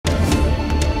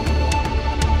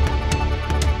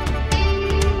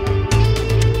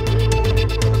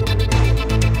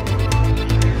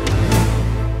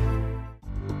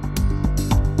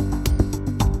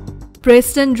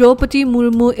President Draupadi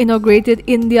Murmu inaugurated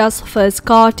India's first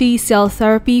CAR-T cell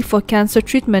therapy for cancer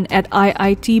treatment at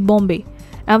IIT Bombay.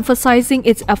 Emphasizing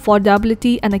its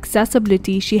affordability and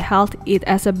accessibility, she hailed it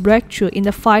as a breakthrough in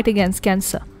the fight against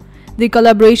cancer. The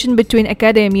collaboration between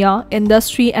academia,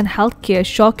 industry and healthcare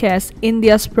showcased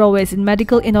India's prowess in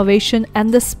medical innovation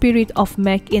and the spirit of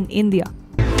Make in India.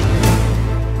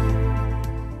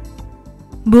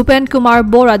 Bhupen Kumar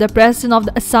Bora, the president of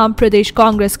the Assam Pradesh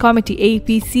Congress Committee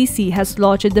APCC, has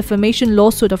lodged a defamation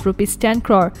lawsuit of Rs 10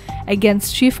 crore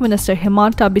against Chief Minister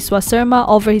Himanta Biswa Sarma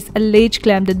over his alleged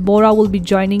claim that Bora will be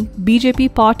joining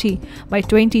BJP party by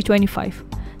 2025.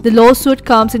 The lawsuit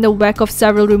comes in the wake of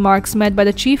several remarks made by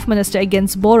the Chief Minister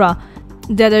against Bora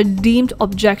that are deemed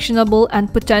objectionable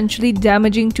and potentially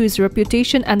damaging to his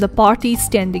reputation and the party's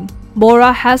standing.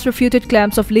 Bora has refuted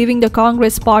claims of leaving the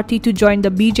Congress party to join the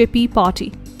BJP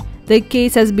party. The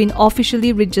case has been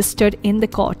officially registered in the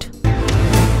court.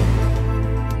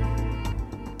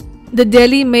 The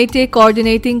Delhi Meitei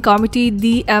Coordinating Committee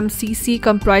DMCC,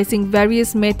 comprising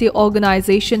various Meitei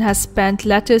organizations, has sent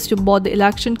letters to both the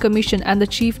Election Commission and the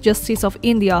Chief Justice of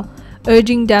India,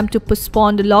 urging them to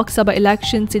postpone the Lok Sabha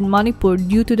elections in Manipur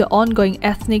due to the ongoing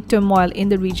ethnic turmoil in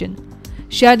the region.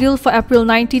 Scheduled for April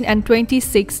 19 and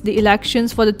 26, the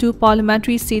elections for the two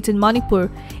parliamentary seats in Manipur,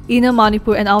 Inner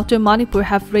Manipur and Outer Manipur,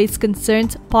 have raised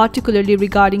concerns, particularly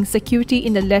regarding security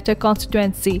in the latter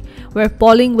constituency, where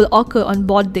polling will occur on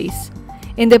both days.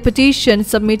 In their petition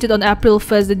submitted on April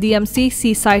 1st, the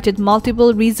DMCC cited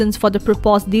multiple reasons for the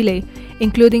proposed delay,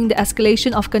 including the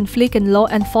escalation of conflict and law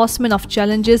enforcement of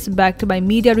challenges backed by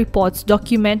media reports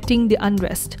documenting the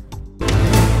unrest.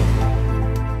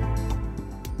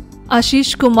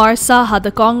 Ashish Kumar Saha,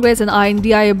 the Congress and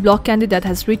INDIA bloc candidate,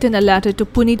 has written a letter to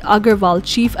Puneet Agarwal,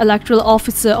 Chief Electoral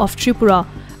Officer of Tripura,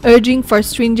 urging for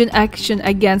stringent action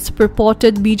against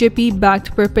purported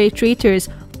BJP-backed perpetrators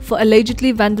for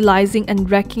allegedly vandalizing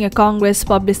and wrecking a Congress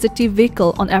publicity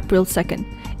vehicle on April 2nd.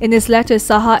 In his letter,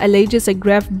 Saha alleges a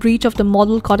grave breach of the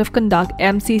Model Code of Conduct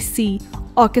 (MCC)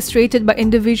 orchestrated by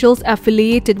individuals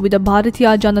affiliated with the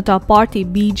Bharatiya Janata Party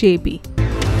 (BJP).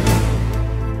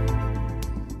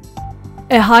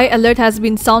 A high alert has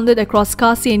been sounded across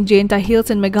Khasi and Jaintia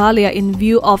Hills in Meghalaya in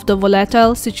view of the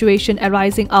volatile situation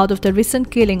arising out of the recent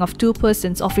killing of two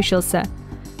persons, officials said.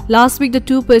 Last week, the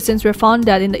two persons were found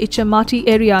dead in the Ichamati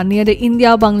area near the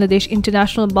India-Bangladesh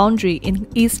international boundary in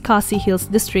East Khasi Hills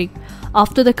district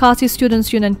after the Khasi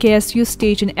Students' Union KSU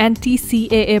staged an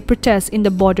anti-CAA protest in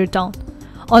the border town.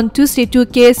 On Tuesday, two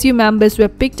KSU members were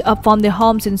picked up from their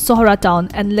homes in Sohra town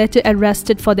and later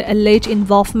arrested for their alleged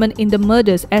involvement in the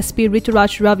murders, SP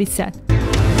Rituraj Ravi said.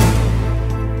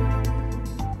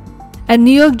 A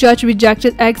New York judge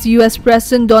rejected ex-US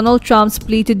President Donald Trump's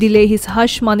plea to delay his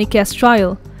hush money case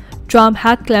trial. Trump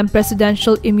had claimed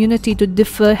presidential immunity to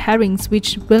defer hearings,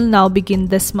 which will now begin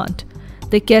this month.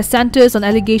 The case centers on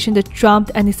allegations that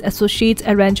Trump and his associates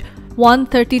arranged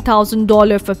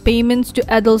 $130,000 for payments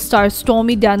to adult star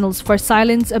Stormy Daniels for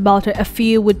silence about her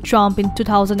affair with Trump in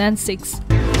 2006.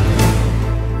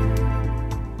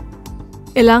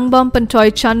 Elangbam Pantoy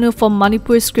Channu from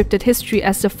Manipur scripted history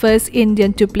as the first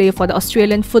Indian to play for the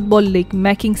Australian Football League,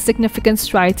 making significant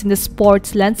strides in the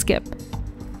sports landscape.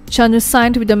 Channu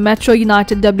signed with the Metro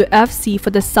United WFC for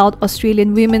the South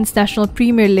Australian Women's National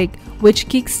Premier League, which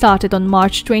kick-started on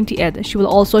March 28. She will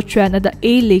also train at the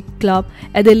A-League club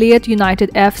Adelaide United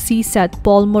FC, said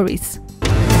Paul Morris.